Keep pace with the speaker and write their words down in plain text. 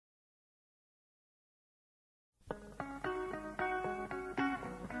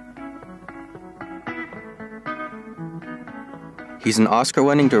He's an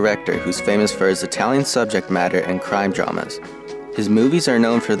Oscar-winning director who's famous for his Italian subject matter and crime dramas. His movies are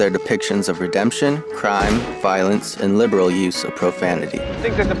known for their depictions of redemption, crime, violence, and liberal use of profanity. I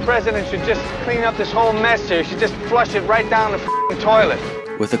think that the president should just clean up this whole mess here. He should just flush it right down the toilet.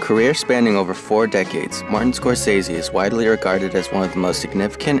 With a career spanning over 4 decades, Martin Scorsese is widely regarded as one of the most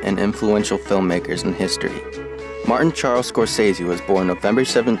significant and influential filmmakers in history. Martin Charles Scorsese was born November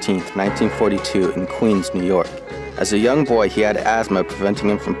 17, 1942 in Queens, New York. As a young boy, he had asthma preventing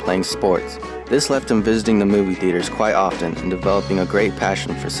him from playing sports. This left him visiting the movie theaters quite often and developing a great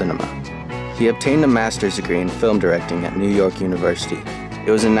passion for cinema. He obtained a master's degree in film directing at New York University.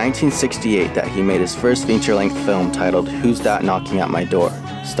 It was in 1968 that he made his first feature-length film titled Who's That Knocking at My Door,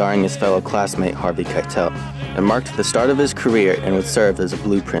 starring his fellow classmate Harvey Keitel. It marked the start of his career and would serve as a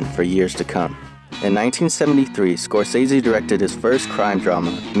blueprint for years to come. In 1973, Scorsese directed his first crime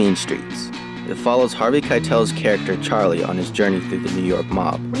drama, Mean Streets. It follows Harvey Keitel's character Charlie on his journey through the New York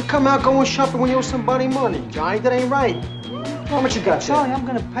mob. When you come out going shopping when you owe somebody money, Johnny, that ain't right. How much you got, Charlie? I'm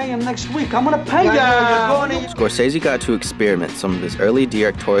gonna pay him next week. I'm gonna pay you. Scorsese got to experiment some of his early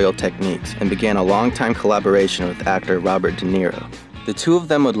directorial techniques and began a long-time collaboration with actor Robert De Niro. The two of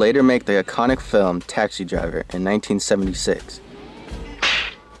them would later make the iconic film Taxi Driver in 1976.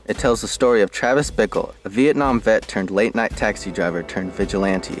 It tells the story of Travis Bickle, a Vietnam vet turned late-night taxi driver turned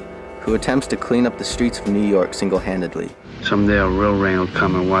vigilante, who attempts to clean up the streets of New York single-handedly. Someday a real rain will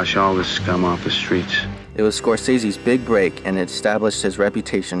come and wash all this scum off the streets. It was Scorsese's big break, and it established his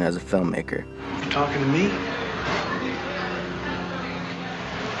reputation as a filmmaker. You talking to me?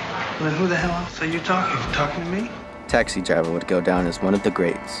 Well, then who the hell else are you talking to? Talking to me? Taxi Driver would go down as one of the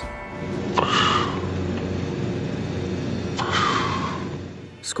greats.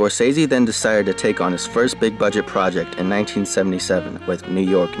 Scorsese then decided to take on his first big-budget project in 1977 with New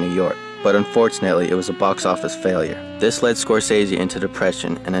York, New York. But unfortunately, it was a box office failure. This led Scorsese into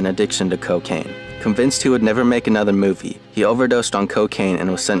depression and an addiction to cocaine. Convinced he would never make another movie, he overdosed on cocaine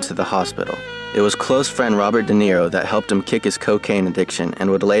and was sent to the hospital. It was close friend Robert De Niro that helped him kick his cocaine addiction and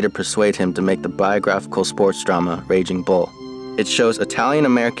would later persuade him to make the biographical sports drama Raging Bull. It shows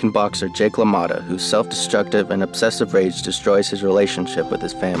Italian-American boxer Jake LaMotta, whose self-destructive and obsessive rage destroys his relationship with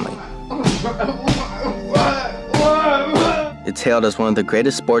his family. It's hailed as one of the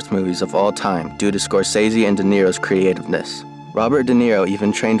greatest sports movies of all time due to Scorsese and De Niro's creativeness. Robert De Niro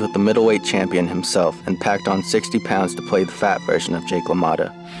even trained with the middleweight champion himself and packed on 60 pounds to play the fat version of Jake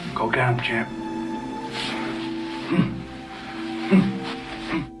LaMotta. Go get him, champ.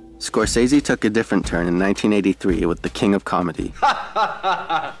 Scorsese took a different turn in 1983 with The King of Comedy.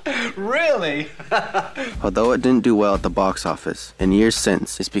 Really? Although it didn't do well at the box office, in years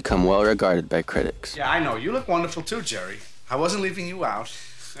since, it's become well regarded by critics. Yeah, I know. You look wonderful too, Jerry. I wasn't leaving you out.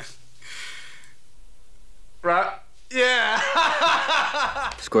 Right? Yeah.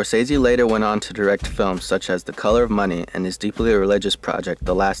 Scorsese later went on to direct films such as The Color of Money and his deeply religious project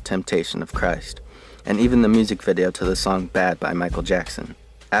The Last Temptation of Christ, and even the music video to the song Bad by Michael Jackson.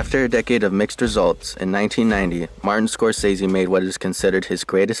 After a decade of mixed results, in 1990, Martin Scorsese made what is considered his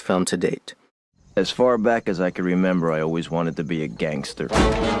greatest film to date. As far back as I can remember, I always wanted to be a gangster.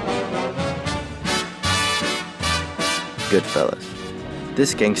 Goodfellas.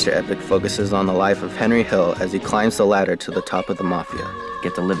 This gangster epic focuses on the life of Henry Hill as he climbs the ladder to the top of the mafia.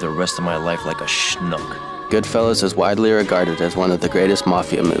 Get to live the rest of my life like a schnook. Goodfellas is widely regarded as one of the greatest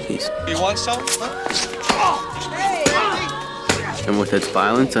mafia movies. You want some? And with its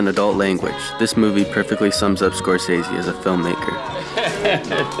violence and adult language, this movie perfectly sums up Scorsese as a filmmaker.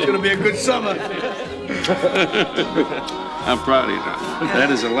 It's gonna be a good summer. I'm proud of you, Doc.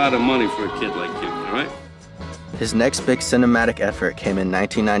 That is a lot of money for a kid like you, all right? His next big cinematic effort came in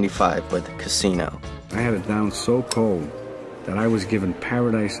 1995 with Casino. I had it down so cold that I was given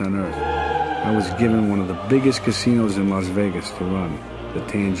paradise on earth. I was given one of the biggest casinos in Las Vegas to run, the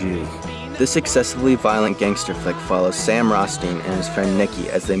Tangiers. This excessively violent gangster flick follows Sam Rothstein and his friend Nicky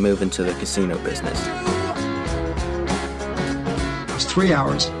as they move into the casino business. It's 3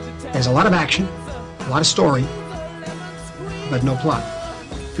 hours. There's a lot of action, a lot of story, but no plot.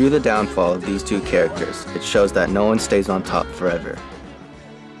 Through the downfall of these two characters, it shows that no one stays on top forever.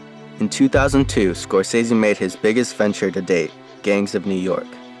 In 2002, Scorsese made his biggest venture to date, Gangs of New York.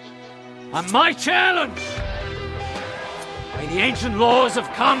 On my challenge, by the ancient laws of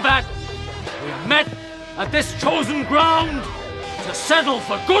combat, we have met at this chosen ground to settle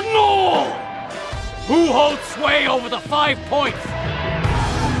for good and all. Who holds sway over the 5 points?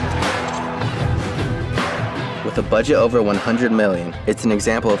 With a budget over $100 million, it's an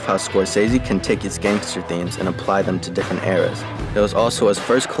example of how Scorsese can take his gangster themes and apply them to different eras. It was also his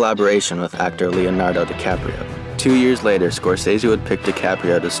first collaboration with actor Leonardo DiCaprio. 2 years later, Scorsese would pick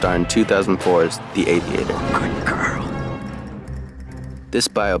DiCaprio to star in 2004's The Aviator. Good girl. This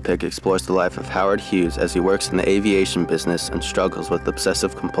biopic explores the life of Howard Hughes as he works in the aviation business and struggles with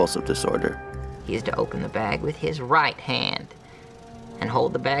obsessive-compulsive disorder. He is to open the bag with his right hand and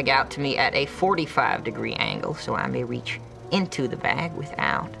hold the bag out to me at a 45-degree angle so I may reach into the bag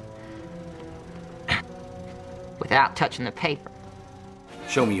without touching the paper.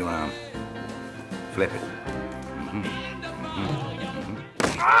 Show me your arm. Flip it.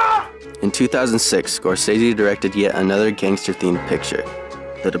 In 2006, Scorsese directed yet another gangster-themed picture,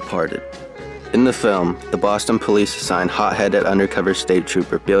 The Departed. In the film, the Boston police assign hot-headed undercover state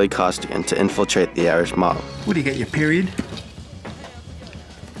trooper Billy Costigan to infiltrate the Irish mob. What, do you get your period?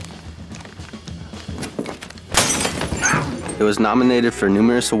 It was nominated for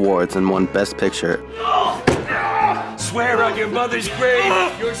numerous awards and won Best Picture. Swear on your mother's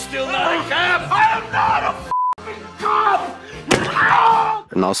grave, you're still not a cop! I am not a f***ing cop!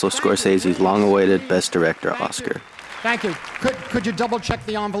 And also Scorsese's long-awaited Best Director Oscar. Thank you. Could you double-check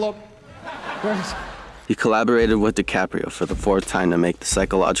the envelope? He collaborated with DiCaprio for the 4th time to make the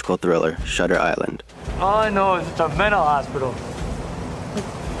psychological thriller Shutter Island. All I know is it's a mental hospital.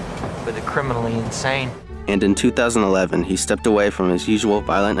 For the criminally insane. And in 2011, he stepped away from his usual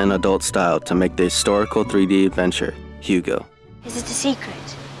violent and adult style to make the historical 3D adventure, Hugo. Is it a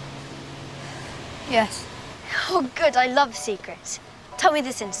secret? Yes. Oh, good. I love secrets. Tell me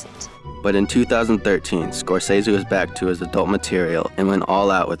this instant. But in 2013, Scorsese was back to his adult material and went all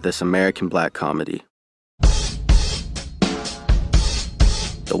out with this American black comedy,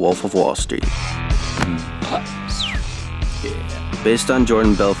 The Wolf of Wall Street. Based on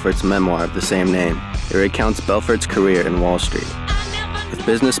Jordan Belfort's memoir of the same name, it recounts Belfort's career in Wall Street, with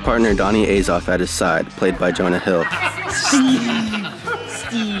business partner Donnie Azoff at his side, played by Jonah Hill. Steve.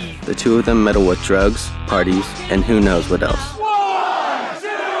 The two of them meddle with drugs, parties, and who knows what else. 1, 2,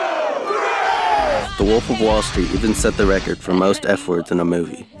 3! The Wolf of Wall Street even set the record for most F-words in a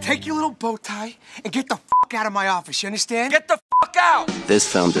movie. Take your little bow tie and get the f*** out of my office, you understand? Get the f*** out! This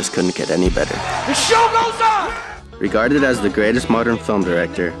film just couldn't get any better. The show goes on! Regarded as the greatest modern film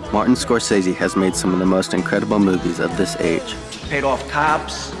director, Martin Scorsese has made some of the most incredible movies of this age. Paid off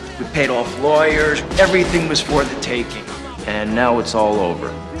cops, we paid off lawyers, everything was for the taking. And now it's all over.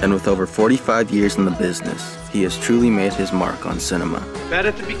 And with over 45 years in the business, he has truly made his mark on cinema.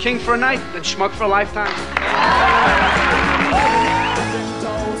 Better to be king for a night than schmuck for a lifetime.